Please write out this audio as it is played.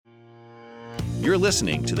You're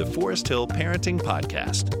listening to the Forest Hill Parenting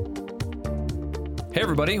Podcast. Hey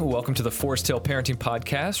everybody, welcome to the Forest Hill Parenting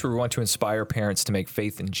Podcast, where we want to inspire parents to make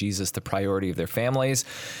faith in Jesus the priority of their families.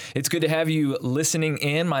 It's good to have you listening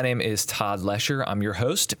in. My name is Todd Lesher. I'm your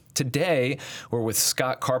host. Today, we're with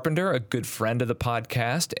Scott Carpenter, a good friend of the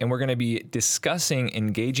podcast, and we're going to be discussing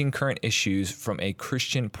engaging current issues from a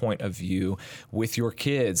Christian point of view with your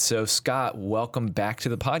kids. So Scott, welcome back to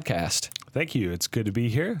the podcast. Thank you. It's good to be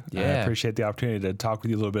here. Yeah. I appreciate the opportunity to talk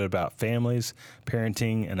with you a little bit about families,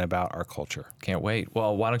 parenting, and about our culture. Can't wait.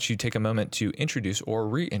 Well, why don't you take a moment to introduce or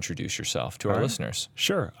reintroduce yourself to our listeners?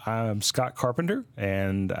 Sure. I'm Scott Carpenter,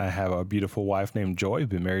 and I have a beautiful wife named Joy. We've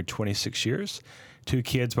been married 26 years. 2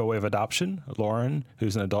 kids by way of adoption, Lauren,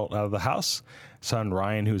 who's an adult out of the house, son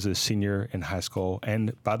Ryan, who's a senior in high school,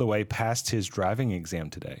 and by the way, passed his driving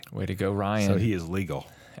exam today. Way to go, Ryan. So he is legal.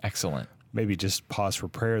 Excellent. Maybe just pause for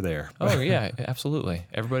prayer there. Oh, yeah, absolutely.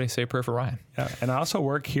 Everybody say a prayer for Ryan. Yeah. And I also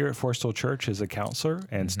work here at Forest Hill Church as a counselor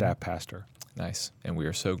and staff pastor. Nice. And we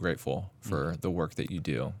are so grateful for the work that you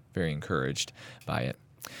do. Very encouraged by it.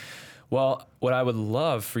 Well, what I would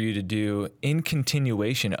love for you to do in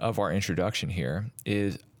continuation of our introduction here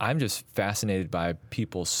is I'm just fascinated by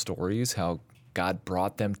people's stories, how God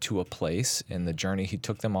brought them to a place in the journey he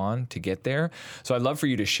took them on to get there. So I'd love for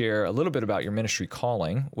you to share a little bit about your ministry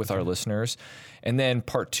calling with our listeners. And then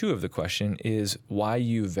part 2 of the question is why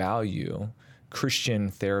you value Christian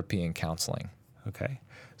therapy and counseling. Okay.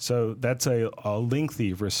 So that's a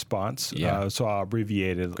lengthy response. Yeah. So I'll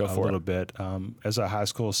abbreviate it a little it. bit. As a high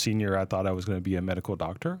school senior, I thought I was going to be a medical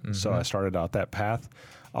doctor. So I started out that path,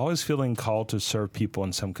 always feeling called to serve people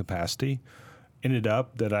in some capacity. Ended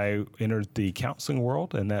up that I entered the counseling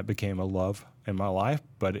world, and that became a love in my life.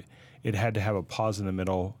 But it had to have a pause in the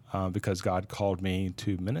middle because God called me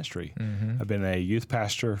to ministry. I've been a youth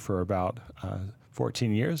pastor for about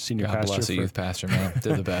 14 years, senior God pastor. bless a youth pastor, man.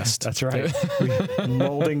 They're the best. That's right.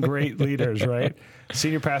 Molding great leaders, right?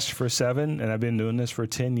 Senior pastor for 7, and I've been doing this for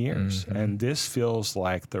 10 years. And this feels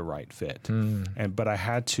like the right fit. But I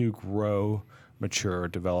had to grow, mature,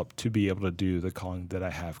 develop to be able to do the calling that I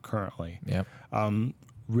have currently. Yep.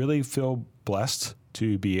 Really feel blessed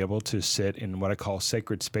to be able to sit in what I call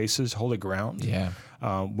sacred spaces, holy ground. Yeah.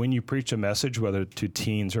 When you preach a message, whether to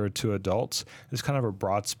teens or to adults, it's kind of a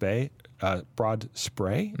broad spray,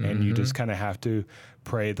 and you just kind of have to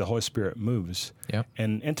pray the Holy Spirit moves. Yep.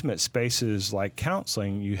 In intimate spaces like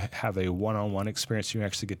counseling, you have a one-on-one experience. You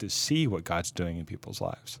actually get to see what God's doing in people's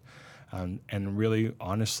lives. And really,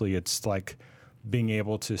 honestly, it's like being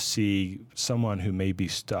able to see someone who may be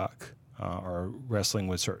stuck or wrestling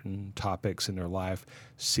with certain topics in their life,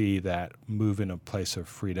 see that move in a place of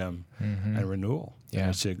freedom and renewal. Yeah. And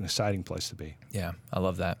it's an exciting place to be. Yeah, I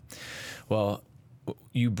love that. Well,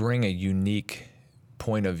 you bring a unique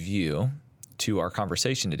point of view to our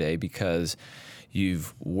conversation today because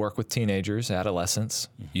you've worked with teenagers, adolescents,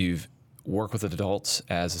 you've worked with adults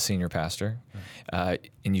as a senior pastor, and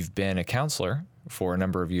you've been a counselor for a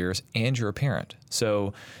number of years, and you're a parent.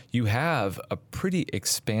 So you have a pretty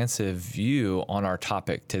expansive view on our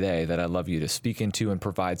topic today that I'd love you to speak into and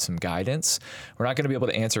provide some guidance. We're not going to be able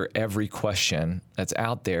to answer every question that's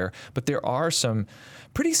out there, but there are some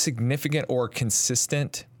pretty significant or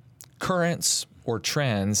consistent currents or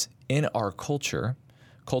trends in our culture,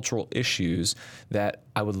 cultural issues that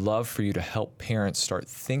I would love for you to help parents start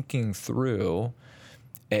thinking through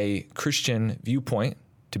a Christian viewpoint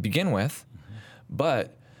to begin with,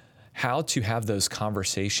 but how to have those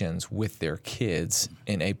conversations with their kids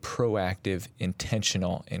in a proactive,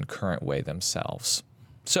 intentional, and current way themselves.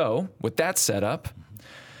 So with that set up,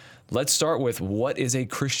 let's start with what is a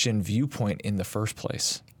Christian viewpoint in the first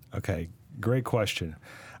place? Okay, great question.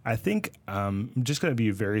 I think I'm just going to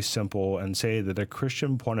be very simple and say that a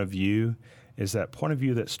Christian point of view is that point of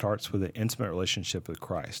view that starts with an intimate relationship with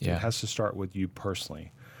Christ. Yeah. It has to start with you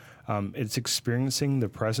personally. It's experiencing the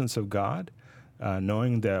presence of God,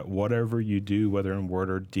 knowing that whatever you do, whether in word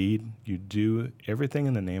or deed, you do everything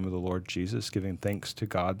in the name of the Lord Jesus, giving thanks to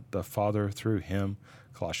God the Father through him,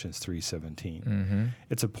 Colossians 3:17.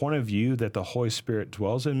 It's a point of view that the Holy Spirit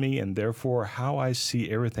dwells in me, and therefore how I see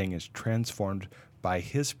everything is transformed by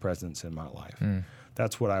his presence in my life.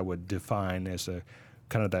 That's what I would define as a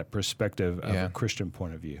kind of that perspective of a Christian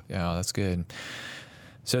point of view. Yeah, that's good.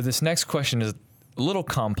 So this next question is a little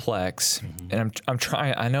complex, and I'm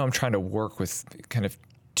trying to work with kind of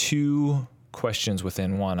 2 questions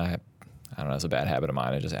within one. I don't know, it's a bad habit of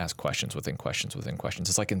mine. I just ask questions within questions within questions.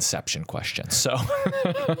 It's like inception questions. So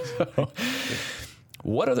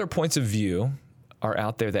what other points of view are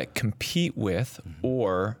out there that compete with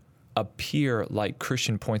or appear like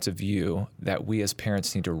Christian points of view that we as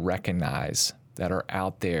parents need to recognize that are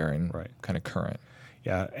out there and kind of current?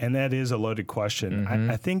 Yeah, and that is a loaded question.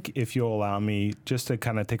 I think if you'll allow me just to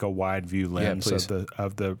kind of take a wide view lens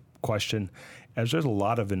of the question, as there's a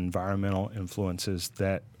lot of environmental influences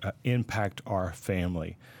that impact our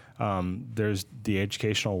family. There's the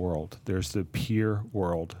educational world, there's the peer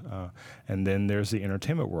world, and then there's the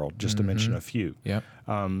entertainment world, just to mention a few. Yep.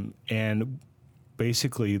 And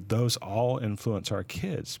basically, those all influence our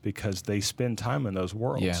kids because they spend time in those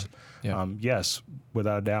worlds. Yeah. Yeah. Yes,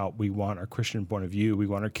 without a doubt, we want our Christian point of view. We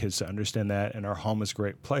want our kids to understand that, and our home is a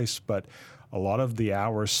great place. But a lot of the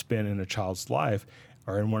hours spent in a child's life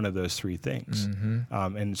are in one of those three things.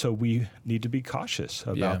 And so we need to be cautious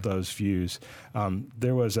about those views.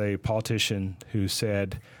 There was a politician who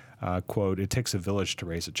said, quote, "It takes a village to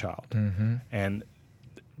raise a child." And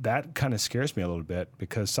that kind of scares me a little bit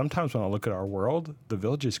because sometimes when I look at our world, the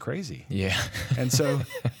village is crazy. Yeah. And so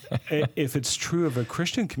if it's true of a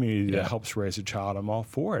Christian community that helps raise a child, I'm all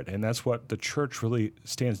for it. And that's what the church really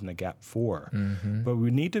stands in the gap for. But we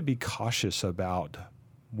need to be cautious about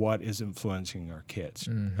what is influencing our kids.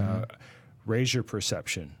 Raise your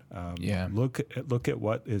perception. Look at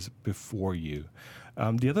what is before you.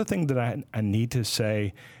 The other thing that I need to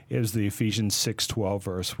say is the Ephesians 6:12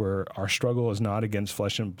 verse, where our struggle is not against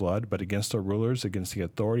flesh and blood, but against the rulers, against the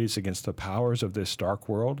authorities, against the powers of this dark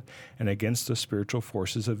world, and against the spiritual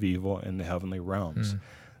forces of evil in the heavenly realms.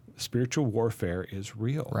 Spiritual warfare is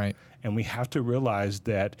real. Right. And we have to realize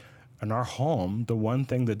that in our home, the one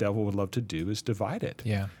thing the devil would love to do is divide it.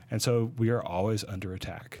 Yeah. And so we are always under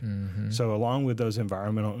attack. So along with those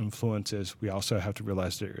environmental influences, we also have to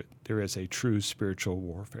realize there is a true spiritual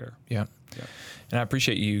warfare. Yeah. And I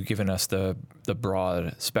appreciate you giving us the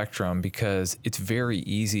broad spectrum because it's very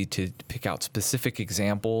easy to pick out specific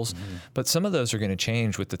examples, but some of those are going to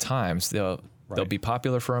change with the times. They'll be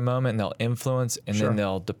popular for a moment and they'll influence and then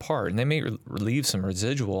they'll depart. And they may leave some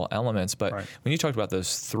residual elements. But when you talked about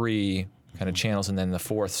those three kind of channels and then the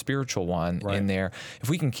fourth spiritual one in there, if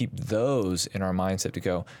we can keep those in our mindset to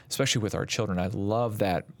go, especially with our children, I love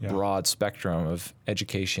that broad spectrum of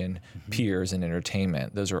education, peers, and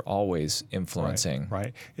entertainment. Those are always influencing.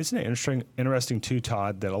 Right. Isn't it interesting too,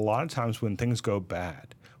 Todd, that a lot of times when things go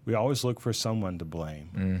bad, we always look for someone to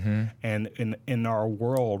blame. And in our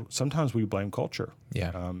world, sometimes we blame culture.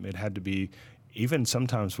 Yeah. It had to be, even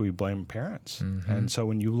sometimes we blame parents. And so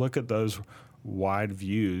when you look at those wide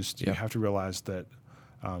views, you have to realize that,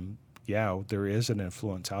 there is an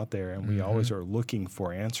influence out there, and we always are looking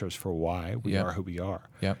for answers for why we are who we are.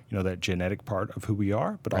 You know, that genetic part of who we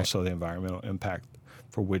are, but also the environmental impact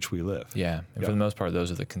for which we live. Yeah. And for the most part, those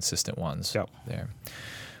are the consistent ones there.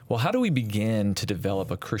 Well, how do we begin to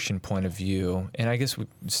develop a Christian point of view? And I guess we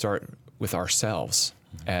start with ourselves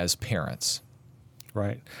as parents.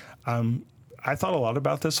 Right. I thought a lot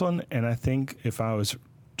about this one, and I think if I was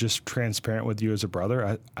just transparent with you as a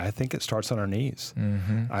brother, I think it starts on our knees.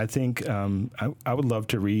 I think I would love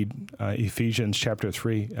to read Ephesians chapter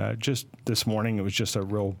 3. Just this morning, it was just a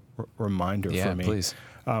real reminder for me. Yeah, please.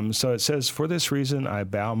 So it says, "For this reason I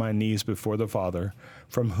bow my knees before the Father,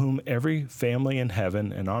 from whom every family in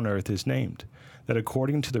heaven and on earth is named, that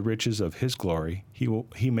according to the riches of his glory,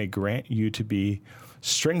 he may grant you to be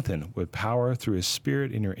strengthened with power through his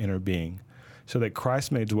Spirit in your inner being, so that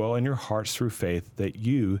Christ may dwell in your hearts through faith, that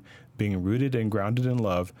you, being rooted and grounded in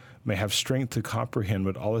love, may have strength to comprehend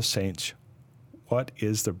with all the saints what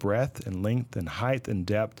is the breadth and length and height and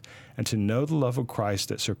depth, and to know the love of Christ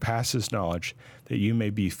that surpasses knowledge, that you may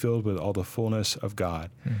be filled with all the fullness of God."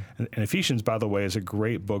 And Ephesians, by the way, is a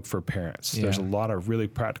great book for parents. There's a lot of really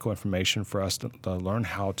practical information for us to learn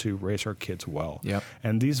how to raise our kids well.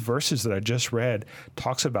 And these verses that I just read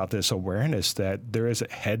talks about this awareness that there is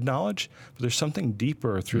a head knowledge, but there's something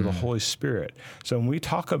deeper through the Holy Spirit. So when we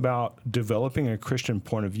talk about developing a Christian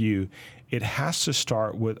point of view, it has to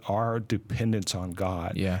start with our dependence on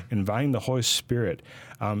God, inviting the Holy Spirit.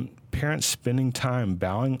 Parents spending time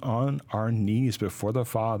bowing on our knees before the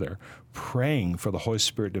Father, praying for the Holy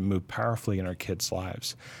Spirit to move powerfully in our kids'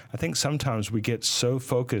 lives. I think sometimes we get so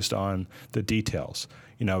focused on the details.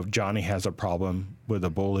 You know, Johnny has a problem with a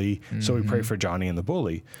bully, so we pray for Johnny and the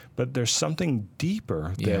bully. But there's something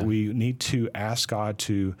deeper that we need to ask God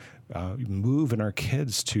to move in our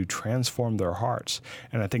kids to transform their hearts.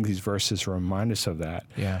 And I think these verses remind us of that.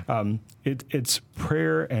 It's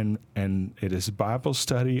prayer and it is Bible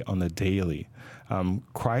study on the daily.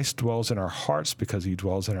 Christ dwells in our hearts because he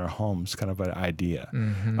dwells in our homes, kind of an idea.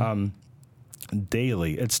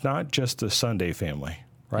 Daily. It's not just the Sunday family,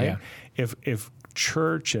 right? If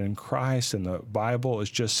church and Christ and the Bible is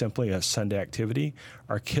just simply a Sunday activity,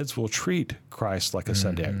 our kids will treat Christ like a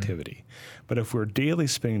Sunday activity. But if we're daily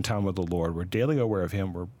spending time with the Lord, we're daily aware of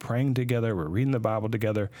Him, we're praying together, we're reading the Bible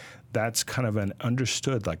together, that's kind of an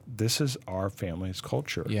understood, like, this is our family's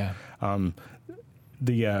culture. Yeah.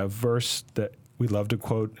 The verse that we love to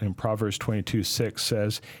quote in Proverbs 22:6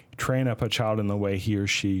 says, train up a child in the way he or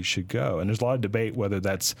she should go. And there's a lot of debate whether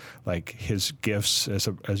that's like his gifts as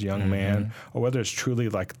a young man or whether it's truly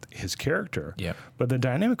like his character. Yep. But the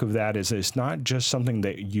dynamic of that is it's not just something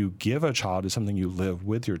that you give a child, it's something you live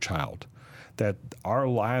with your child. That our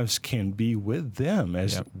lives can be with them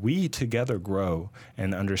as we together grow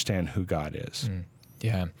and understand who God is.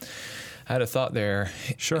 Yeah. I had a thought there.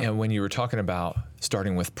 Sure. And when you were talking about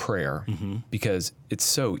starting with prayer, because it's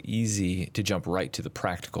so easy to jump right to the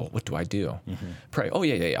practical. What do I do? Pray. Oh,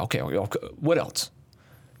 yeah. Okay. What else?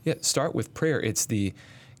 Yeah. Start with prayer. It's the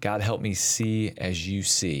God, help me see as you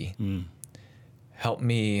see. Help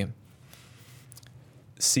me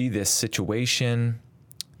see this situation,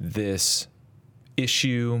 this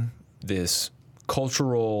issue, this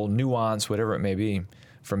cultural nuance, whatever it may be,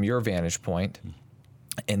 from your vantage point.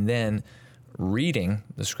 And then reading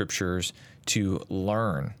the scriptures to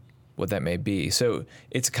learn what that may be. So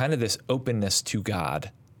it's kind of this openness to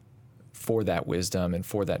God for that wisdom and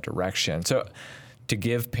for that direction. So to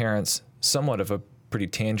give parents somewhat of a pretty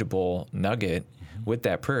tangible nugget with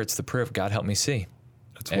that prayer, it's the prayer of God, help me see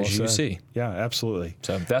That's as well you said. see. Yeah, absolutely.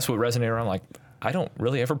 So that's what resonated around. Like, I don't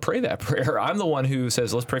really ever pray that prayer. I'm the one who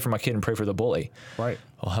says, let's pray for my kid and pray for the bully. Right.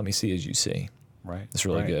 Well, help me see as you see. Right. It's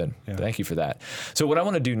really good. Yeah. Thank you for that. So what I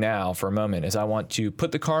want to do now for a moment is I want to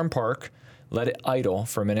put the car in park, let it idle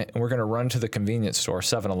for a minute, and we're going to run to the convenience store.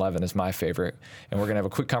 7-Eleven is my favorite. And we're going to have a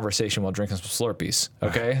quick conversation while drinking some Slurpees.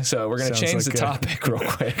 Okay? So we're going to change the topic real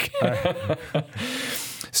quick.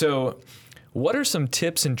 So what are some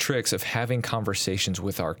tips and tricks of having conversations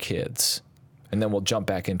with our kids? And then we'll jump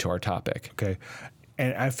back into our topic. Okay.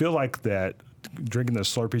 And I feel like that drinking the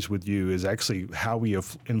Slurpees with you is actually how we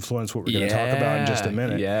influence what we're going to talk about in just a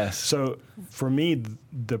minute. Yes. So for me,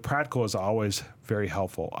 the practical is always very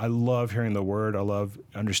helpful. I love hearing the word. I love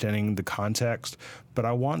understanding the context, but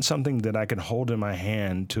I want something that I can hold in my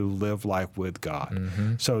hand to live life with God.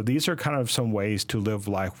 So these are kind of some ways to live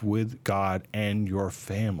life with God and your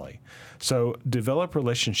family. So develop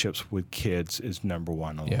relationships with kids is number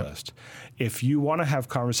one on the list. If you want to have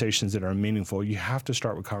conversations that are meaningful, you have to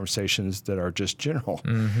start with conversations that are just general.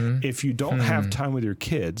 If you don't have time with your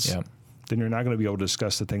kids, then you're not going to be able to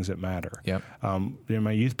discuss the things that matter. In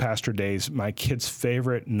my youth pastor days, my kids'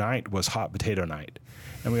 favorite night was hot potato night.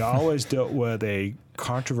 And we always dealt with a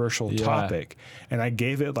controversial topic. And I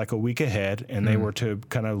gave it like a week ahead, and they were to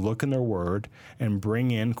kind of look in their word and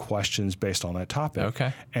bring in questions based on that topic.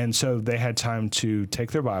 Okay. And so they had time to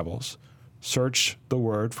take their Bibles, search the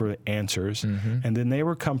word for answers, and then they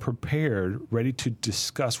were come prepared, ready to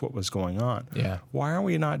discuss what was going on. Why are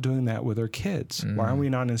we not doing that with our kids? Why are we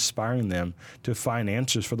not inspiring them to find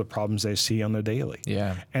answers for the problems they see on the daily?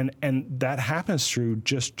 And that happens through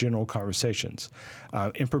just general conversations.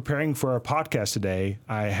 In preparing for our podcast today,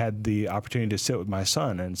 I had the opportunity to sit with my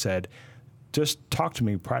son and said, just talk to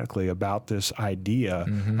me practically about this idea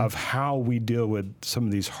of how we deal with some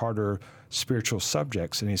of these harder spiritual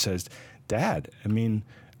subjects. And he says, Dad, I mean,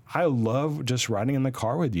 I love just riding in the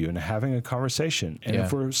car with you and having a conversation. And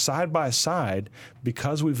if we're side by side,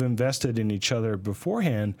 because we've invested in each other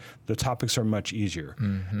beforehand, the topics are much easier.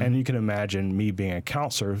 And you can imagine me being a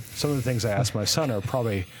counselor. Some of the things I ask my son are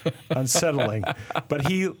probably unsettling. But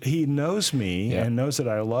he knows me and knows that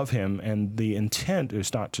I love him. And the intent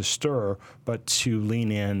is not to stir, but to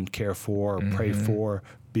lean in, care for, pray for,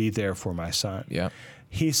 be there for my son.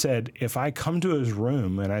 He said, if I come to his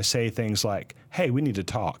room and I say things like, hey, we need to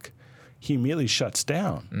talk, he immediately shuts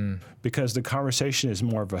down because the conversation is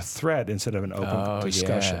more of a threat instead of an open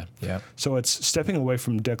discussion. So it's stepping away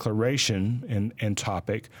from declaration and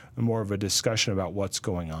topic and more of a discussion about what's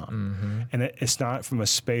going on. And it's not from a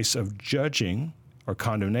space of judging or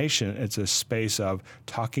condemnation. It's a space of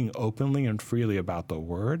talking openly and freely about the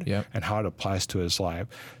word and how it applies to his life.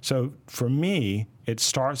 So for me, it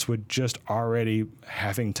starts with just already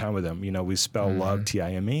having time with them. You know, we spell love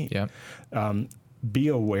T-I-M-E. Be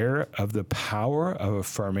aware of the power of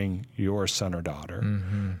affirming your son or daughter.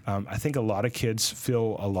 I think a lot of kids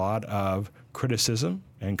feel a lot of criticism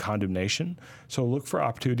and condemnation. So look for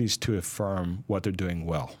opportunities to affirm what they're doing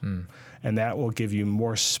well. And that will give you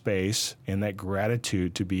more space and that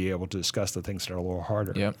gratitude to be able to discuss the things that are a little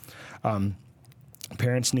harder.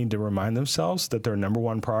 Parents need to remind themselves that their number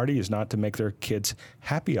one priority is not to make their kids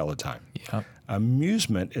happy all the time. Yep.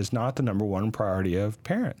 Amusement is not the number one priority of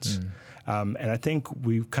parents. And I think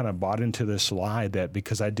we've kind of bought into this lie that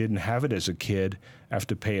because I didn't have it as a kid, I have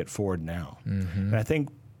to pay it forward now. And I think,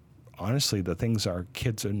 honestly, the things our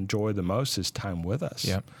kids enjoy the most is time with us.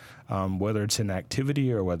 Yep. Whether it's an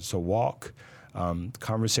activity or whether it's a walk,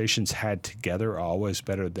 conversations had together are always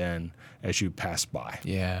better than as you pass by.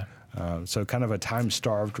 Yeah. So kind of a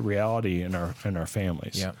time-starved reality in our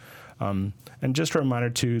families. Yep. And just a reminder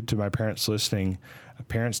to my parents listening,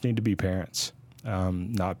 parents need to be parents,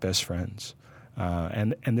 not best friends.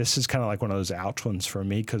 And this is kind of like one of those ouch ones for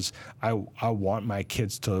me because I want my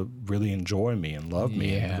kids to really enjoy me and love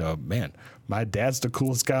me and go, man, my dad's the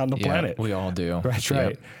coolest guy on the planet. We all do. That's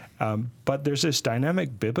right. But there's this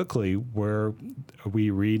dynamic biblically where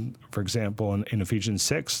we read, for example, in Ephesians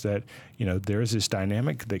 6 that, there is this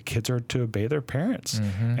dynamic that kids are to obey their parents.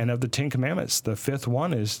 And of the 10 Commandments, the fifth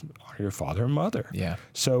one is honor your father and mother. Yeah.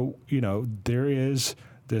 So, there is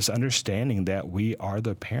this understanding that we are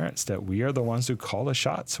the parents, that we are the ones who call the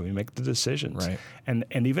shots, we make the decisions. Right.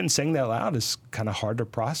 And even saying that loud is kind of hard to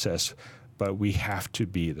process, but we have to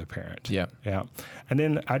be the parent. Yeah. Yeah. And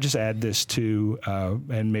then I just add this too,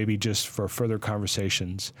 and maybe just for further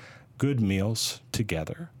conversations, good meals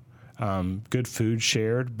together, good food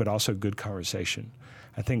shared, but also good conversation.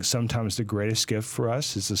 I think sometimes the greatest gift for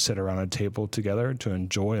us is to sit around a table together to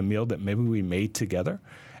enjoy a meal that maybe we made together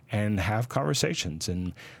and have conversations.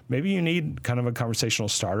 And maybe you need kind of a conversational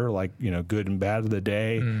starter, like, good and bad of the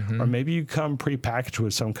day, or maybe you come prepackaged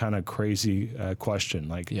with some kind of crazy question,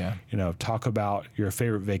 like, talk about your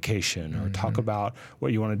favorite vacation or talk about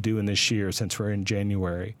what you want to do in this year since we're in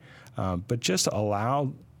January. But just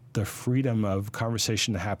allow the freedom of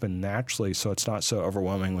conversation to happen naturally so it's not so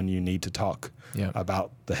overwhelming when you need to talk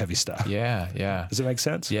about the heavy stuff. Yeah. Does it make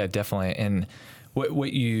sense? Yeah, definitely. And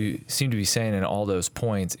what you seem to be saying in all those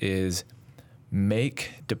points is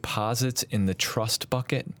make deposits in the trust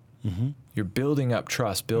bucket. You're building up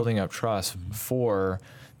trust for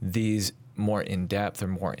these more in-depth or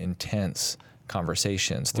more intense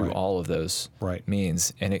conversations through all of those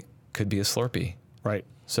means. And it could be a Slurpee. Right.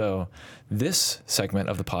 So this segment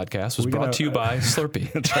of the podcast was brought to you by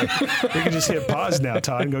Slurpee. That's right. We can just hit pause now,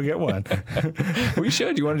 Todd, and go get one. We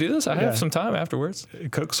should. You want to do this? I have some time afterwards.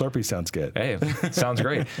 Coke Slurpee sounds good. Hey, sounds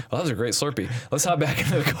great. Well, that was a great Slurpee. Let's hop back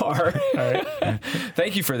into the car. All right.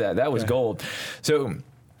 Thank you for that. That was gold. So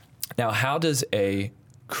now how does a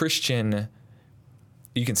Christian,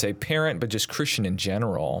 you can say parent, but just Christian in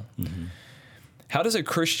general, how does a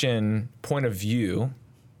Christian point of view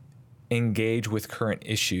engage with current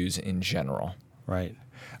issues in general? Right.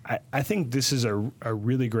 I think this is a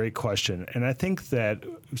really great question. And I think that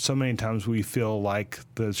so many times we feel like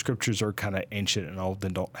the scriptures are kind of ancient and old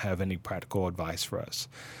and don't have any practical advice for us.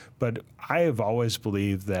 But I have always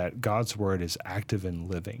believed that God's word is active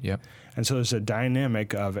and living. Yep. And so there's a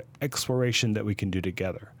dynamic of exploration that we can do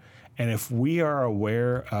together. And if we are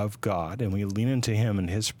aware of God and we lean into him and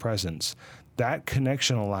his presence, that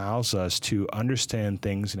connection allows us to understand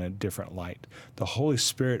things in a different light. The Holy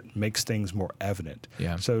Spirit makes things more evident.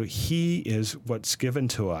 Yeah. So he is what's given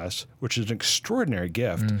to us, which is an extraordinary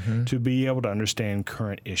gift, to be able to understand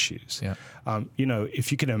current issues. Yeah.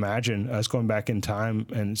 If you can imagine us going back in time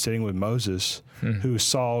and sitting with Moses, who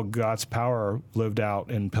saw God's power lived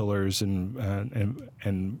out in pillars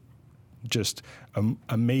and just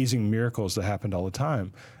amazing miracles that happened all the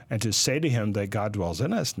time, and to say to him that God dwells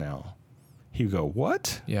in us now, he would go,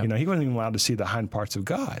 what? Yeah. He wasn't even allowed to see the hind parts of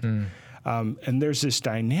God. And there's this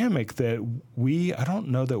dynamic that I don't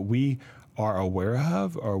know that we are aware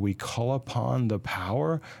of, or we call upon the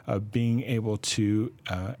power of being able to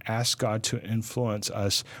ask God to influence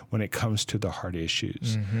us when it comes to the hard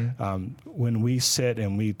issues. When we sit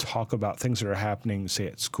and we talk about things that are happening, say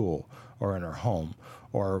at school or in our home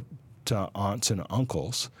or to aunts and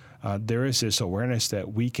uncles, there is this awareness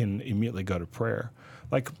that we can immediately go to prayer.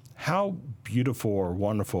 Like, how beautiful or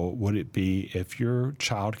wonderful would it be if your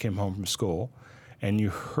child came home from school and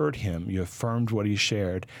you heard him, you affirmed what he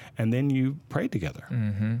shared, and then you prayed together?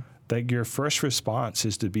 Like, your first response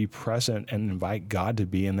is to be present and invite God to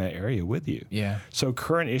be in that area with you. Yeah. So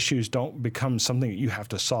current issues don't become something that you have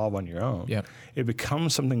to solve on your own. Yep. It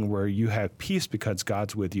becomes something where you have peace because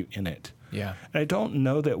God's with you in it. Yeah. And I don't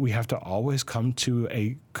know that we have to always come to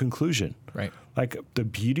a conclusion. Right. Like the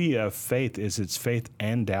beauty of faith is it's faith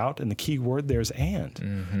and doubt, and the key word there is and.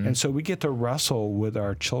 Mm-hmm. And so we get to wrestle with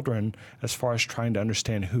our children as far as trying to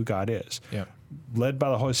understand who God is. Yeah. Led by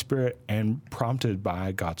the Holy Spirit and prompted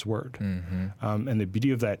by God's word. Mm-hmm. And the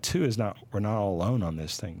beauty of that too is we're not all alone on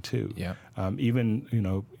this thing too. Yeah.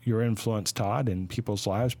 Even, your influence, Todd, in people's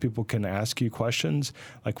lives, people can ask you questions.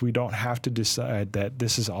 Like we don't have to decide that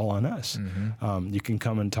this is all on us. Mm-hmm. You can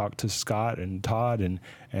come and talk to Scott and Todd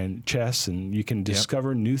and Chess, and you can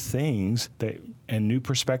discover new things and new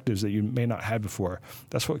perspectives that you may not have before.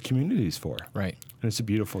 That's what community is for. Right. And it's a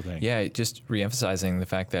beautiful thing. Yeah, just reemphasizing the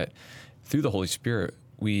fact that through the Holy Spirit,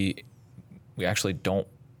 we actually don't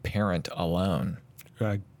parent alone.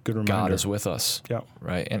 Good reminder. God is with us. Yeah.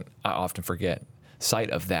 Right. And I often forget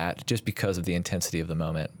sight of that just because of the intensity of the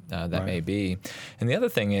moment that may be. And the other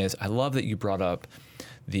thing is, I love that you brought up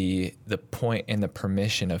the point and the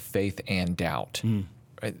permission of faith and doubt.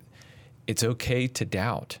 Right? It's okay to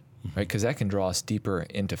doubt, right? Because that can draw us deeper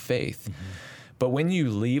into faith. But when you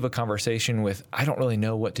leave a conversation with, I don't really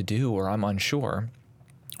know what to do, or I'm unsure,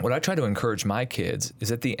 what I try to encourage my kids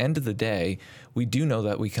is at the end of the day, we do know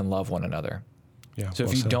that we can love one another. Yeah. So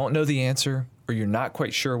if you don't know the answer, or you're not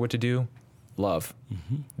quite sure what to do, love.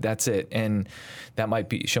 That's it. And that might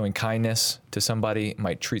be showing kindness to somebody. It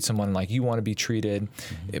might treat someone like you want to be treated.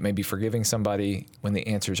 It may be forgiving somebody when the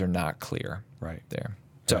answers are not clear there.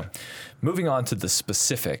 So moving on to the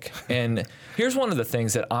specific. And here's one of the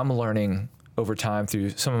things that I'm learning over time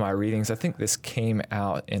through some of my readings. I think this came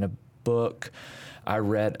out in a book I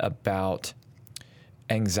read about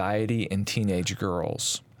anxiety in teenage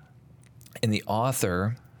girls. And the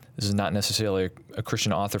author, this is not necessarily a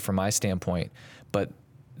Christian author from my standpoint, but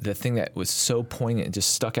the thing that was so poignant and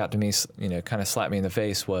just stuck out to me, kind of slapped me in the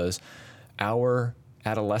face, was our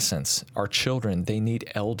adolescents, our children, they need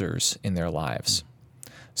elders in their lives.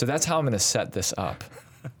 So that's how I'm going to set this up.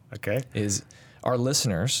 Okay. Is our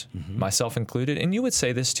listeners, myself included, and you would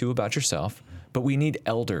say this too about yourself, but we need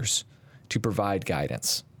elders to provide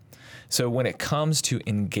guidance. So when it comes to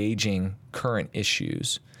engaging current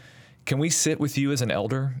issues, can we sit with you as an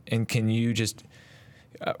elder, and can you just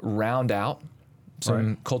round out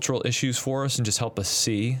some cultural issues for us and just help us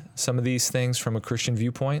see some of these things from a Christian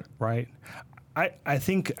viewpoint? Right. I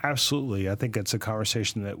think absolutely. I think it's a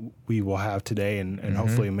conversation that we will have today and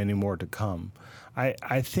hopefully many more to come.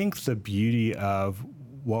 I think the beauty of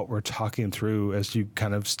what we're talking through as you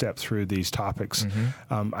kind of step through these topics,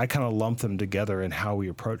 I kind of lump them together in how we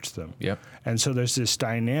approach them. Yep. And so there's this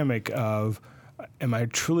dynamic of, am I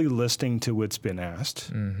truly listening to what's been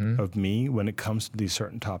asked of me when it comes to these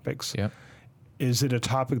certain topics? Yep. Is it a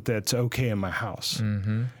topic that's okay in my house?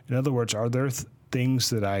 In other words, are there things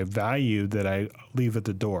that I value that I leave at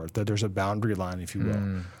the door, that there's a boundary line, if you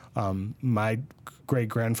will? My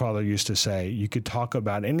great-grandfather used to say, you could talk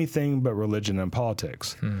about anything but religion and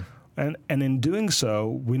politics. And in doing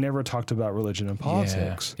so, we never talked about religion and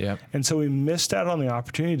politics. Yeah. And so we missed out on the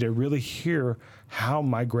opportunity to really hear how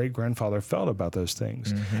my great-grandfather felt about those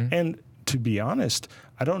things. And to be honest,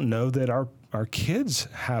 I don't know that our kids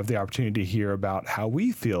have the opportunity to hear about how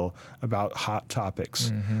we feel about hot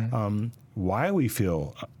topics, why we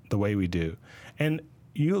feel the way we do. And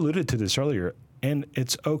you alluded to this earlier, and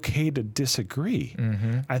it's okay to disagree.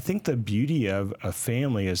 I think the beauty of a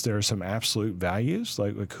family is there are some absolute values,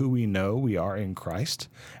 like who we know we are in Christ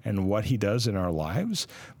and what he does in our lives,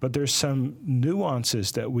 but there's some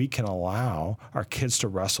nuances that we can allow our kids to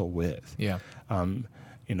wrestle with. Yeah.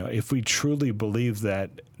 If we truly believe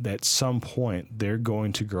that at some point they're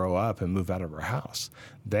going to grow up and move out of our house,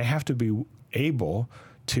 they have to be able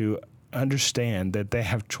to understand that they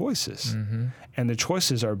have choices. And the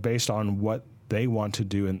choices are based on what they want to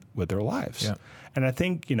do with their lives. Yeah. And I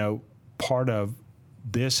think, part of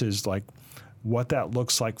this is like what that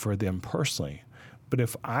looks like for them personally. But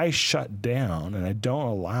if I shut down and I don't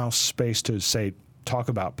allow space to talk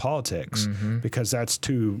about politics because that's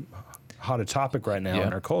too hot a topic right now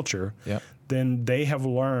in our culture, then they have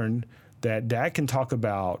learned that dad can talk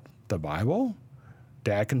about the Bible,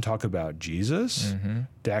 dad can talk about Jesus,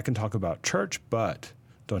 dad can talk about church, but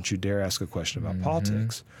don't you dare ask a question about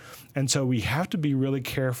politics. And so we have to be really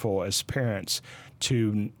careful as parents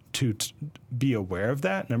to be aware of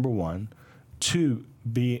that, number one, to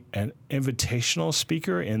be an invitational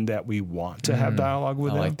speaker in that we want to have dialogue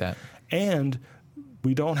with them. I like that. And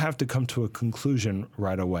we don't have to come to a conclusion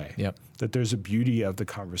right away. Yep. That there's a beauty of the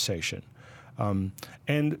conversation.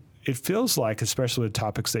 And it feels like, especially with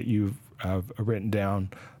topics that you've written down,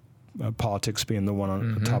 politics being the one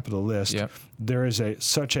on the top of the list, there is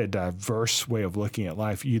such a diverse way of looking at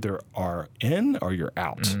life. You either are in or you're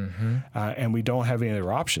out, and we don't have any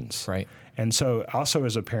other options. Right. And so also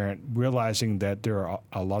as a parent, realizing that there are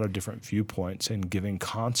a lot of different viewpoints and giving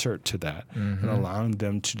concert to that and allowing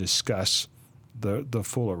them to discuss the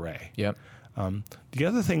full array. Yep. The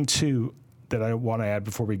other thing, too, that I want to add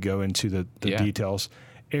before we go into the details,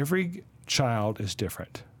 every child is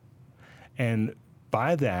different. And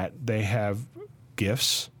by that, they have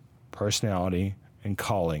gifts, personality, and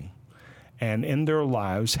calling. And in their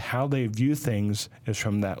lives, how they view things is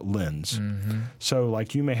from that lens. So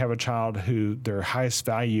like you may have a child who their highest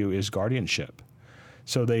value is guardianship.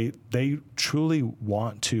 So they truly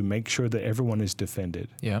want to make sure that everyone is defended.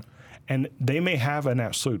 Yeah. And they may have an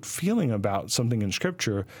absolute feeling about something in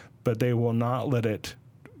Scripture, but they will not let it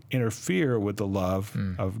interfere with the love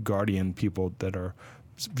of guardian people that are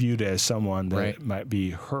viewed as someone that might be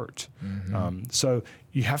hurt. So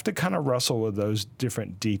you have to kind of wrestle with those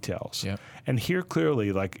different details. Yep. And here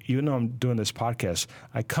clearly, like, even though I'm doing this podcast,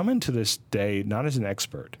 I come into this day not as an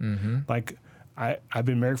expert. Like, I've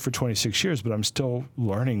been married for 26 years, but I'm still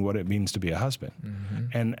learning what it means to be a husband.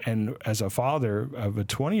 And as a father of a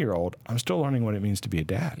 20-year-old, I'm still learning what it means to be a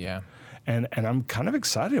dad. Yeah. And I'm kind of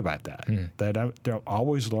excited about that, that they're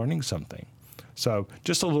always learning something. So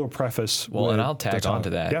just a little preface. Well, and I'll tag on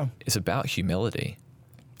to that. Yeah. It's about humility.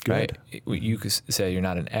 Good. Right? You could say you're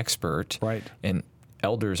not an expert. Right. And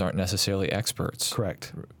elders aren't necessarily experts.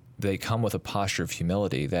 Correct. They come with a posture of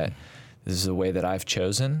humility that this is the way that I've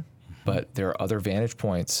chosen, but there are other vantage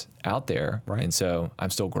points out there. Right. And so I'm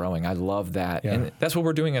still growing. I love that. Yeah. And that's what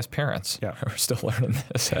we're doing as parents. Yeah. We're still learning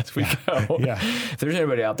this as we go. Yeah. If there's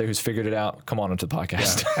anybody out there who's figured it out, come on into the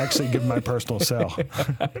podcast. Yeah. Actually, give my personal cell.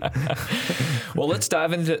 Well, let's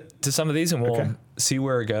dive into some of these and we'll Okay. see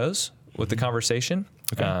where it goes with the conversation.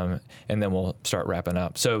 Okay. And then we'll start wrapping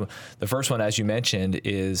up. So the first one, as you mentioned,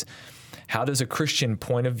 is how does a Christian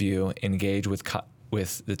point of view engage with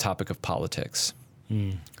the topic of politics?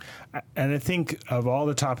 And I think of all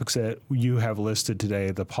the topics that you have listed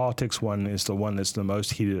today, the politics one is the one that's the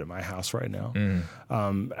most heated at my house right now.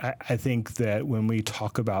 I think that when we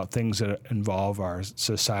talk about things that involve our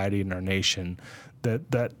society and our nation,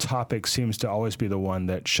 that topic seems to always be the one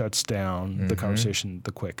that shuts down the conversation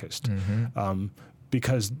the quickest,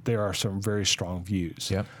 because there are some very strong views.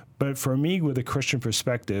 Yep. But for me, with a Christian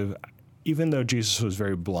perspective, even though Jesus was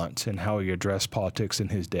very blunt in how he addressed politics in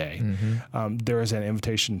his day, there is an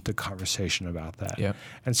invitation to conversation about that. Yep.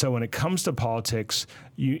 And so when it comes to politics,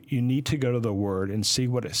 you need to go to the Word and see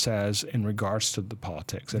what it says in regards to the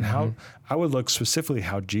politics. And how I would look specifically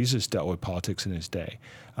how Jesus dealt with politics in his day.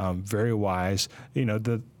 Very wise. You know,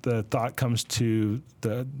 the thought comes to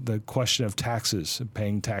the question of taxes,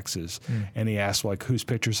 paying taxes. And he asked, like, whose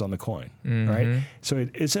picture's on the coin, right? So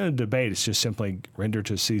it isn't a debate. It's just simply render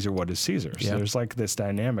to Caesar what is Caesar's. Yep. So there's like this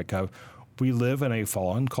dynamic of we live in a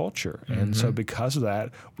fallen culture. And so because of that,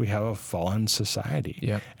 we have a fallen society.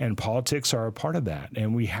 Yep. And politics are a part of that.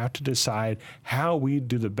 And we have to decide how we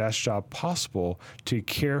do the best job possible to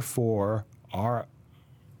care for our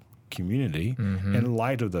community in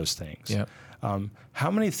light of those things. Yep. How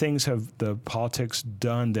many things have the politics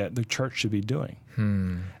done that the church should be doing?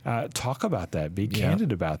 Talk about that. Be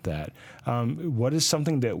candid about that. What is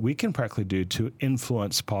something that we can practically do to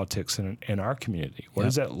influence politics in our community? What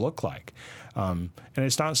does that look like? And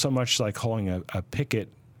it's not so much like holding a picket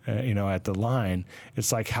at the line.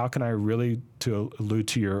 It's like, how can I really, to allude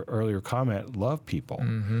to your earlier comment, love people?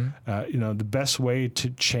 The best way to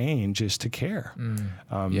change is to care.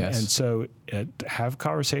 Yes. And so have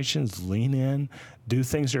conversations, lean in, do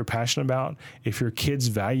things you're passionate about. If your kids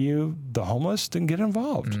value the homeless, then get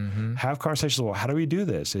involved. Have conversations. Well, how do we do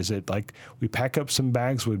this? Is it like we pack up some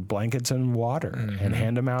bags with blankets and water and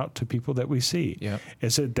hand them out to people that we see? Yep.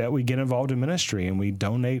 Is it that we get involved in ministry and we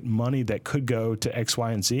donate money that could go to X,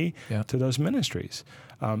 Y, and Z to those ministries?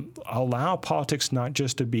 Allow politics not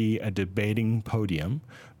just to be a debating podium,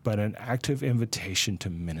 but an active invitation to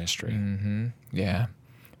ministry. Yeah,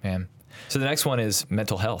 man. So the next one is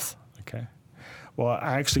mental health. Okay. Well,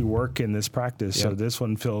 I actually work in this practice, so this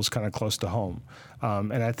one feels kind of close to home.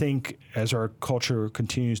 And I think as our culture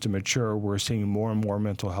continues to mature, we're seeing more and more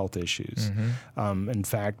mental health issues. In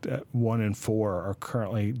fact, 1 in 4 are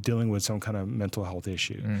currently dealing with some kind of mental health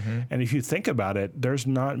issue. And if you think about it, there's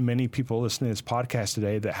not many people listening to this podcast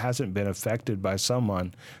today that hasn't been affected by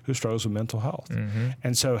someone who struggles with mental health.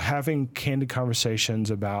 And so having candid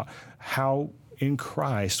conversations about how in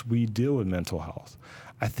Christ we deal with mental health,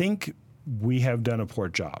 I think we have done a poor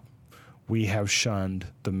job. we have shunned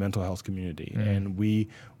the mental health community. And we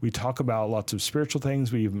talk about lots of spiritual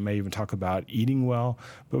things. We may even talk about eating well,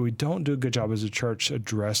 but we don't do a good job as a church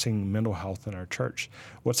addressing mental health in our church.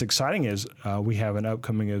 What's exciting is we have an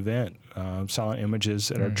upcoming event, Silent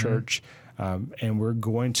Images, at our church. And we're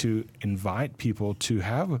going to invite people to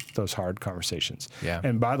have those hard conversations. Yeah.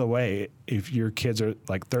 And by the way, if your kids are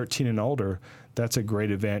like 13 and older, that's a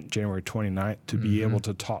great event, January 29th, to be able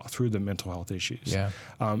to talk through the mental health issues. Yeah.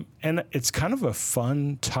 And it's kind of a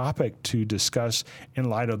fun topic to discuss in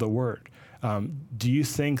light of the Word. Do you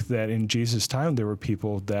think that in Jesus' time there were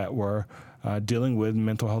people that were dealing with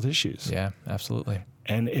mental health issues? Yeah, absolutely.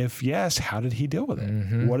 And if yes, how did he deal with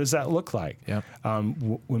it? What does that look like? Yep.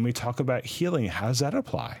 When we talk about healing, how does that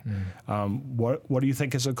apply? What do you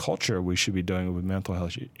think as a culture we should be doing with mental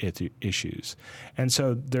health issues? And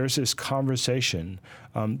so there's this conversation.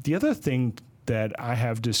 The other thing that I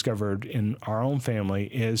have discovered in our own family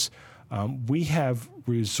is we have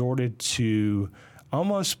resorted to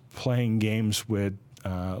almost playing games with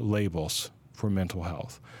labels for mental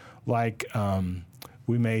health. Like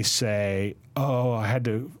we may say, "Oh, I had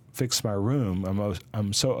to fix my room.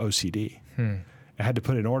 I'm so OCD. I had to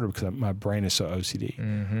put it in order because my brain is so OCD."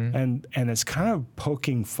 And it's kind of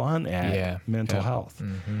poking fun at mental health.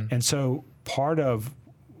 And so part of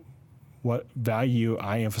what value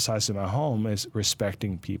I emphasize in my home is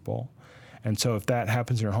respecting people. And so if that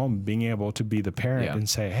happens in your home, being able to be the parent and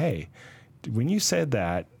say, "Hey, when you said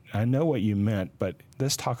that, I know what you meant, but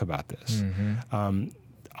let's talk about this."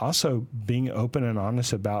 Also, being open and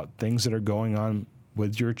honest about things that are going on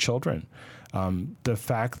with your children. The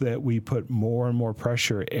fact that we put more and more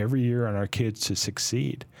pressure every year on our kids to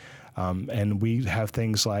succeed. And we have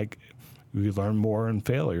things like we learn more in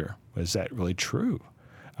failure. Is that really true?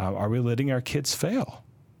 Are we letting our kids fail?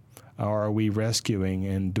 Or are we rescuing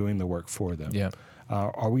and doing the work for them? Yeah.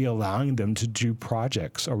 Are we allowing them to do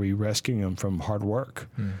projects? Are we rescuing them from hard work?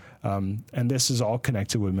 And this is all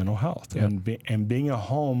connected with mental health and being a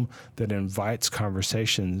home that invites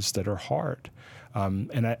conversations that are hard.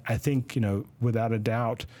 And I think, without a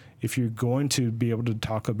doubt, if you're going to be able to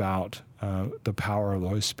talk about the power of the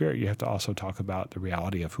Holy Spirit, you have to also talk about the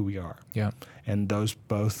reality of who we are. Yeah. And those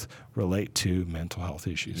both relate to mental health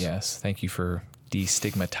issues. Yes. Thank you for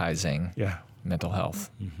destigmatizing mental health.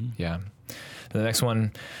 Yeah. The next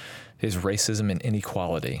one is racism and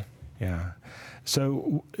inequality. Yeah.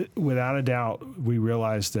 So without a doubt, we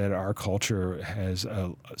realize that our culture has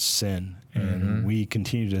a sin, and we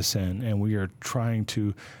continue to sin, and we are trying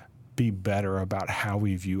to be better about how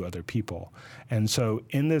we view other people. And so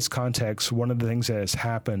in this context, one of the things that has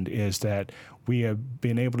happened is that we have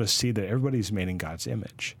been able to see that everybody's made in God's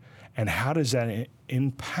image. And how does that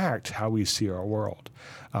impact how we see our world?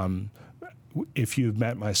 If you've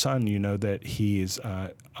met my son, you know that he is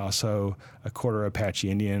also a quarter Apache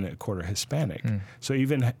Indian, a quarter Hispanic. So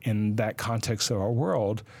even in that context of our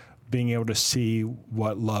world, being able to see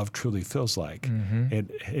what love truly feels like,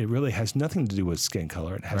 it really has nothing to do with skin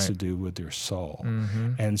color. It has to do with your soul.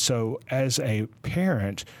 And so as a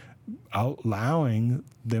parent, allowing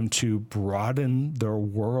them to broaden their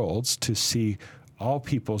worlds to see all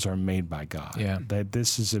peoples are made by God. That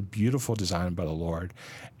this is a beautiful design by the Lord.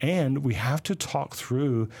 And we have to talk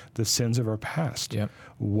through the sins of our past,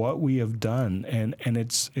 what we have done, and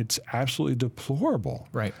it's absolutely deplorable.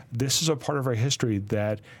 Right. This is a part of our history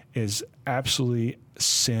that is absolutely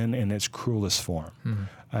sin in its cruelest form.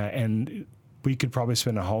 And we could probably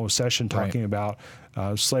spend a whole session talking about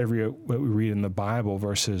slavery, what we read in the Bible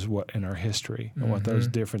versus what in our history and what those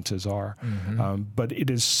differences are. But it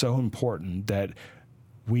is so important that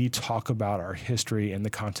we talk about our history in the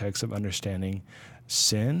context of understanding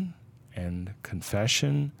sin and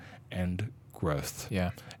confession and growth.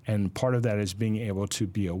 Yeah. And part of that is being able to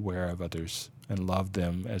be aware of others and love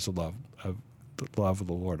them as the love of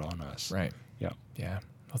the Lord on us. Right. Yeah. Yeah.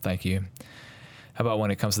 Well, thank you. How about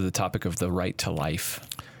when it comes to the topic of the right to life?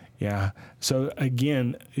 Yeah. So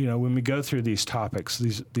again, when we go through these topics,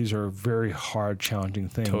 these are very hard, challenging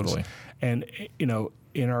things. Totally. And,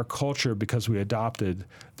 in our culture, because we adopted,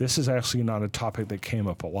 this is actually not a topic that came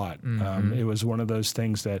up a lot. It was one of those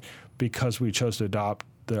things that because we chose to adopt,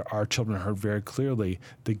 our children heard very clearly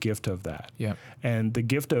the gift of that. Yeah. And the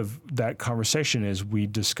gift of that conversation is we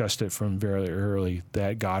discussed it from very early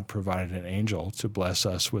that God provided an angel to bless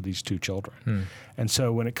us with these two children. And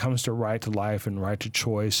so when it comes to right to life and right to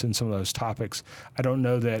choice and some of those topics, I don't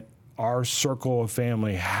know that our circle of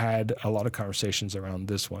family had a lot of conversations around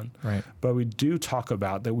this one. Right. But we do talk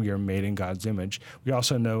about that we are made in God's image. We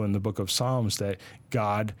also know in the book of Psalms that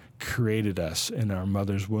God created us in our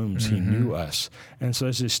mother's wombs. He knew us. And so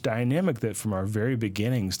there's this dynamic that from our very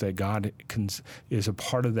beginnings that God is a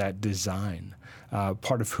part of that design.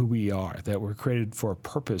 Part of who we are, that we're created for a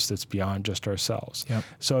purpose that's beyond just ourselves. Yep.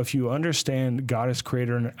 So if you understand God as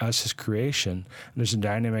creator and us as creation, and there's a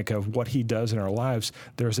dynamic of what he does in our lives,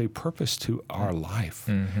 there's a purpose to our life.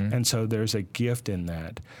 And so there's a gift in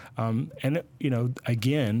that. And,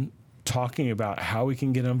 again, talking about how we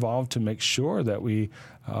can get involved to make sure that we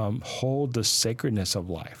hold the sacredness of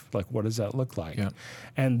life. Like, what does that look like? Yep.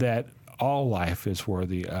 And that all life is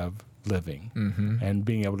worthy of living and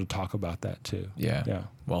being able to talk about that too. Yeah.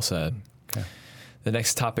 Well said. Okay. The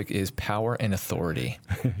next topic is power and authority.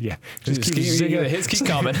 Yeah. His keep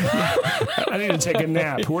coming. I need to take a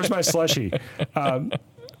nap. Where's my slushie?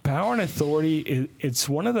 Power and authority, it's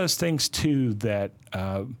one of those things too that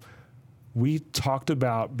we talked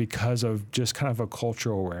about because of just kind of a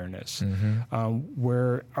cultural awareness,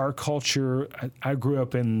 where our culture, I grew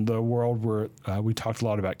up in the world where we talked a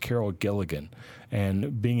lot about Carol Gilligan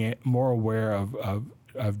and being more aware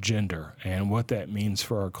of gender and what that means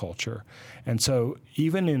for our culture. And so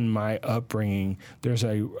even in my upbringing, there's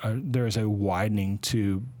a widening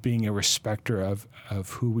to being a respecter of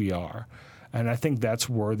who we are. And I think that's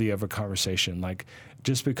worthy of a conversation. Like,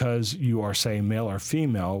 just because you are, say, male or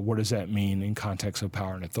female, what does that mean in context of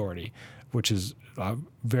power and authority? Which is a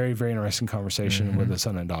very, very interesting conversation with a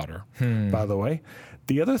son and daughter, by the way.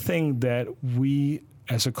 The other thing that we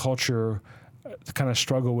as a culture kind of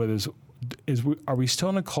struggle with are we still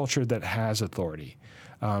in a culture that has authority?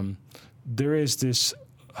 There is this,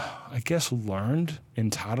 I guess, learned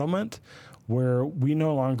entitlement where we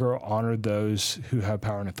no longer honor those who have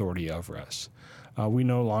power and authority over us. We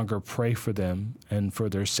no longer pray for them and for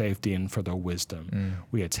their safety and for their wisdom.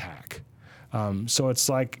 We attack. So it's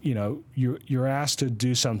like, you're asked to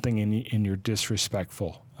do something and you're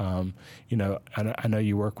disrespectful. I know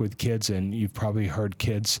you work with kids, and you've probably heard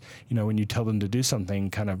kids, when you tell them to do something,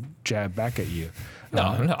 kind of jab back at you.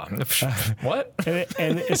 No. What?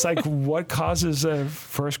 and it's like, what causes a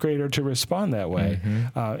first grader to respond that way?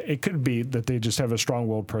 It could be that they just have a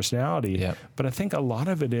strong-willed personality. Yep. But I think a lot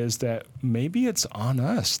of it is that maybe it's on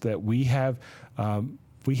us that we have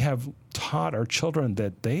taught our children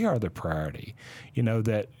that they are the priority.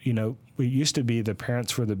 We used to be the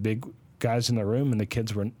parents were the big guys in the room and the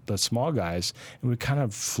kids were the small guys, and we kind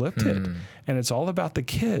of flipped it. And it's all about the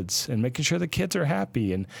kids and making sure the kids are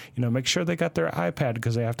happy and, make sure they got their iPad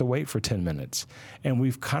because they have to wait for 10 minutes. And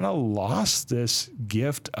we've kind of lost this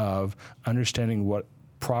gift of understanding what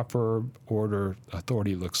proper order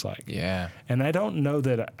authority looks like. Yeah. And I don't know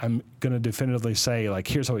that I'm going to definitively say, like,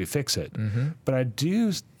 here's how we fix it. But I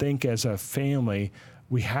do think as a family,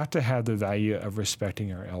 we have to have the value of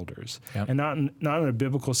respecting our elders. Yep. And not in a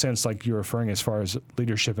biblical sense like you're referring as far as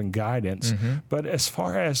leadership and guidance, but as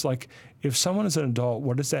far as, like, if someone is an adult,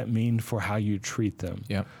 what does that mean for how you treat them?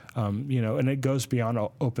 Yep. And it goes beyond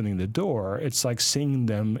opening the door. It's like seeing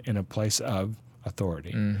them in a place of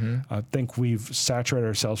authority. I think we've saturated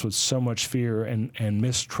ourselves with so much fear and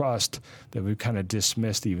mistrust that we've kind of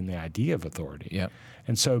dismissed even the idea of authority. Yep.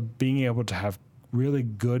 And so being able to have really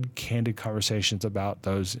good, candid conversations about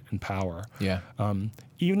those in power. Yeah.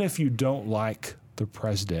 Even if you don't like the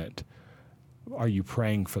president, are you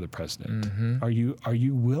praying for the president? Are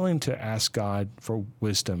you willing to ask God for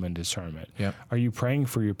wisdom and discernment? Yep. Are you praying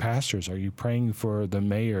for your pastors? Are you praying for the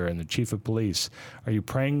mayor and the chief of police? Are you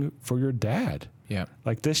praying for your dad? Yeah.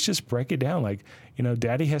 Like, let's just break it down. Like,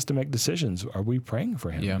 daddy has to make decisions. Are we praying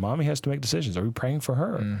for him? Yeah. Mommy has to make decisions. Are we praying for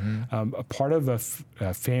her? A part of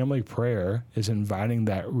a family prayer is inviting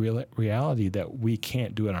that reality that we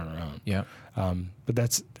can't do it on our own. Yeah. But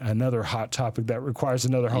that's another hot topic that requires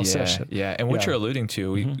another whole session. Yeah. And what you're alluding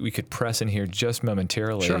to, we could press in here just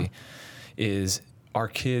momentarily, Sure. is our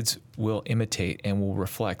kids will imitate and will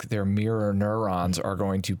reflect. Their mirror neurons are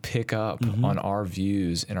going to pick up on our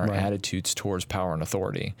views and our attitudes towards power and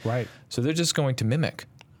authority. Right. So they're just going to mimic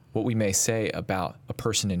what we may say about a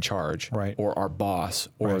person in charge, or our boss,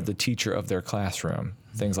 or the teacher of their classroom,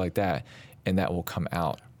 things like that. And that will come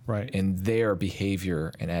out in their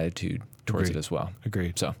behavior and attitude towards it as well.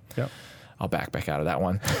 Agreed. So Yep. I'll back out of that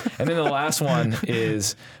one. And then the last one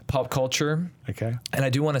is pop culture. Okay. And I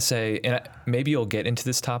do want to say, and maybe you'll get into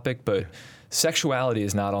this topic, but sexuality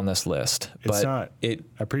is not on this list. It's but not. I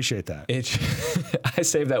appreciate that. I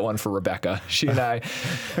saved that one for Rebecca. She and I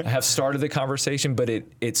have started the conversation, but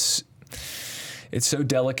it's it's so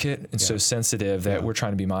delicate and so sensitive that we're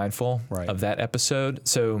trying to be mindful of that episode.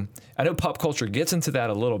 So I know pop culture gets into that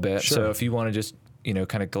a little bit. Sure. So if you want to just,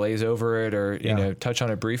 kind of glaze over it or, touch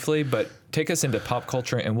on it briefly, but take us into pop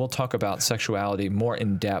culture and we'll talk about sexuality more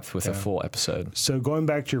in depth with a full episode. So going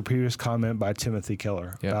back to your previous comment by Timothy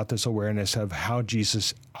Keller about this awareness of how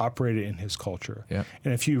Jesus operated in his culture. Yeah.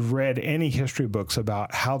 And if you've read any history books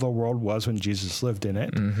about how the world was when Jesus lived in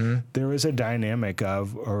it, there is a dynamic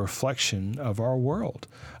of a reflection of our world.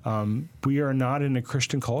 We are not in a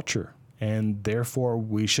Christian culture. And therefore,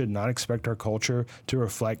 we should not expect our culture to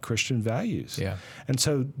reflect Christian values. Yeah. And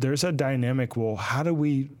so there's a dynamic, well, how do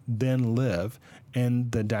we then live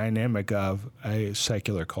in the dynamic of a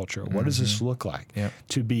secular culture? What does this look like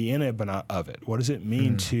to be in it but not of it? What does it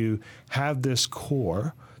mean to have this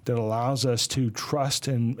core that allows us to trust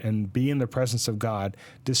and be in the presence of God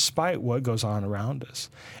despite what goes on around us?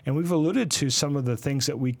 And we've alluded to some of the things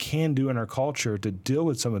that we can do in our culture to deal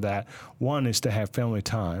with some of that. One is to have family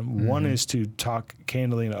time. One is to talk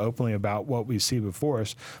candidly and openly about what we see before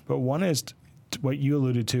us. But one is what you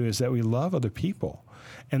alluded to is that we love other people.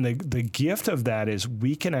 And the gift of that is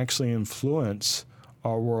we can actually influence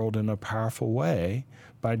our world in a powerful way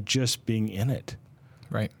by just being in it.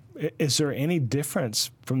 Right. Is there any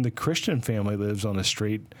difference from the Christian family that lives on the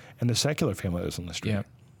street and the secular family that lives on the street? Yeah.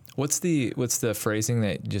 What's the phrasing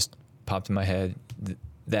that just popped in my head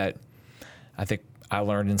that I think I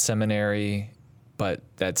learned in seminary, but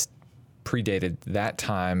that's predated that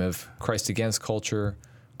time of Christ against culture,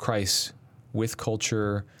 Christ with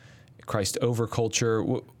culture, Christ over culture.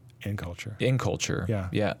 In culture. In culture. Yeah.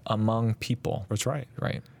 Yeah. Among people. That's right.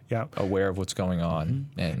 Right. Yeah. Aware of what's going on.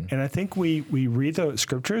 And I think we read the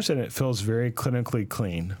scriptures and it feels very clinically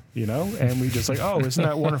clean, and we just like, oh, isn't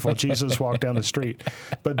that wonderful? Jesus walked down the street.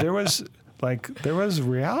 But there was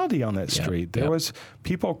reality on that street. There was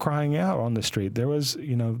people crying out on the street. There was,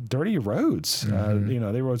 dirty roads.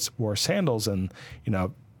 They wore sandals and,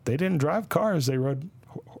 they didn't drive cars. They rode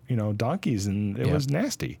donkeys, and it was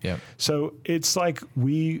nasty. Yep. So it's like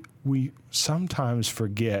we sometimes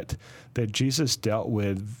forget that Jesus dealt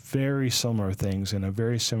with very similar things in a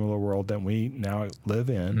very similar world that we now live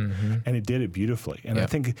in, and he did it beautifully. And I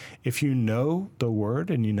think if you know the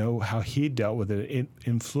word and you know how he dealt with it, it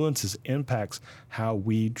influences, impacts how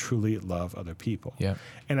we truly love other people. Yep.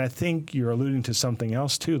 And I think you're alluding to something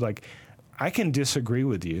else too, like I can disagree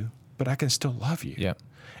with you, but I can still love you. Yep.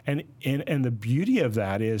 And the beauty of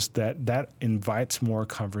that is that invites more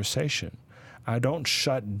conversation. I don't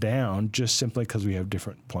shut down just simply because we have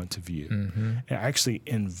different points of view. I actually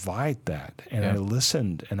invite that, and I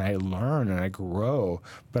listen, and I learn, and I grow,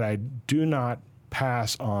 but I do not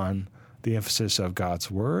pass on the emphasis of God's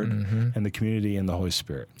word and the community and the Holy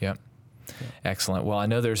Spirit. Yep. Excellent. Well, I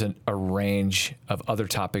know there's a range of other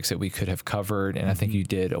topics that we could have covered, and I think you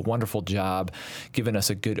did a wonderful job giving us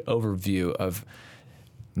a good overview of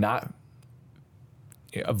not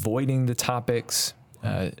avoiding the topics,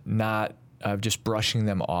 not just brushing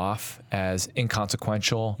them off as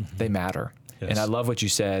inconsequential. They matter. Yes. And I love what you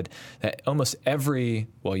said, that almost every,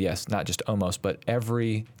 well, yes, not just almost, but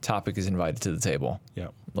every topic is invited to the table. Yeah.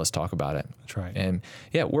 Let's talk about it. That's right. And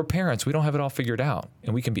we're parents. We don't have it all figured out,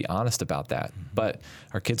 and we can be honest about that. But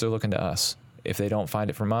our kids are looking to us. If they don't find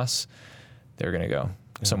it from us, they're going to go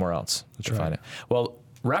somewhere else to find it. Well,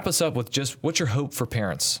 wrap us up with just what's your hope for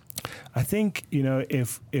parents? I think,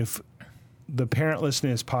 if the parent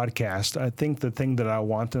listening to this podcast, I think the thing that I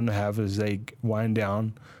want them to have as they wind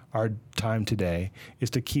down our time today is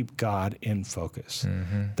to keep God in focus.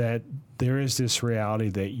 That there is this reality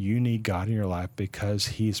that you need God in your life because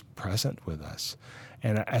he's present with us.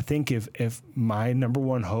 And I think if my number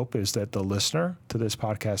one hope is that the listener to this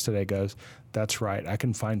podcast today goes, that's right, I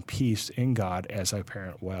can find peace in God as I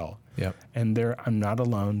parent well. Yep. And I'm not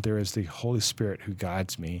alone. There is the Holy Spirit who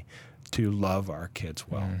guides me to love our kids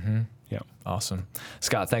well. Yeah. Awesome.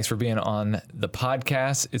 Scott, thanks for being on the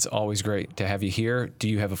podcast. It's always great to have you here. Do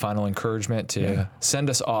you have a final encouragement to send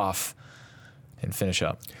us off and finish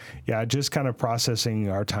up? Yeah, just kind of processing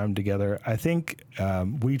our time together. I think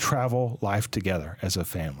we travel life together as a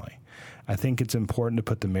family. I think it's important to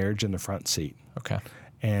put the marriage in the front seat. Okay.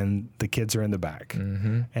 And the kids are in the back.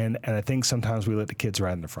 And I think sometimes we let the kids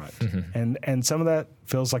ride in the front. And some of that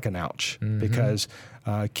feels like an ouch because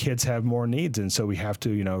kids have more needs. And so we have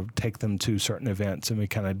to, take them to certain events and we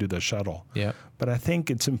kind of do the shuttle. Yeah. But I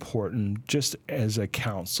think it's important just as a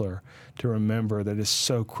counselor to remember that it's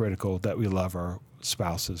so critical that we love our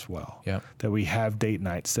spouses well, that we have date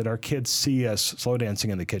nights, that our kids see us slow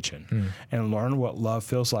dancing in the kitchen and learn what love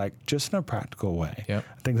feels like just in a practical way. I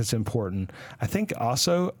think that's important. I think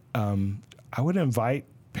also I would invite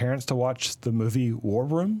parents to watch the movie War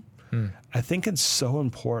Room. I think it's so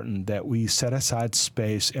important that we set aside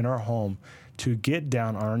space in our home to get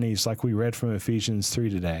down on our knees, like we read from Ephesians 3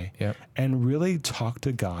 today, and really talk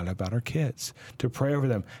to God about our kids, to pray over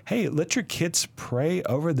them. Hey, let your kids pray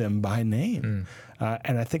over them by name.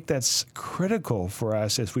 And I think that's critical for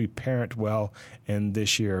us as we parent well in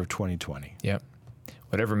this year of 2020. Yep.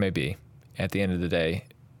 Whatever it may be, at the end of the day,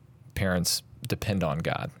 parents depend on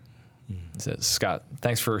God. So, Scott,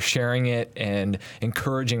 thanks for sharing it and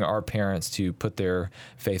encouraging our parents to put their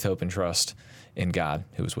faith, hope, and trust in God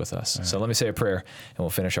who is with us. So let me say a prayer and we'll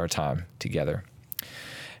finish our time together.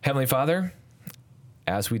 Heavenly Father,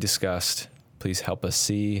 as we discussed, please help us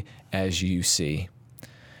see as you see.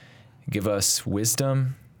 Give us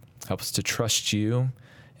wisdom, help us to trust you.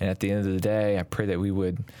 And at the end of the day, I pray that we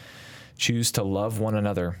would choose to love one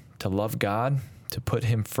another, to love God, to put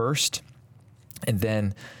him first, and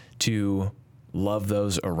then to love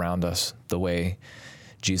those around us the way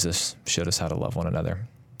Jesus showed us how to love one another.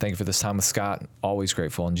 Thank you for this time with Scott. Always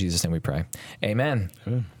grateful. In Jesus' name we pray. Amen.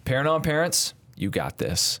 Parent on parents, you got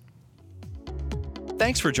this.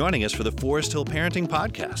 Thanks for joining us for the Forest Hill Parenting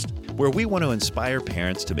Podcast, where we want to inspire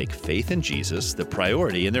parents to make faith in Jesus the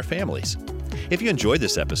priority in their families. If you enjoyed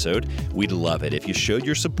this episode, we'd love it if you showed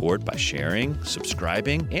your support by sharing,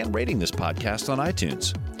 subscribing, and rating this podcast on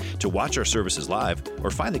iTunes. To watch our services live or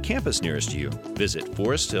find the campus nearest you, visit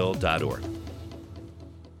foresthill.org.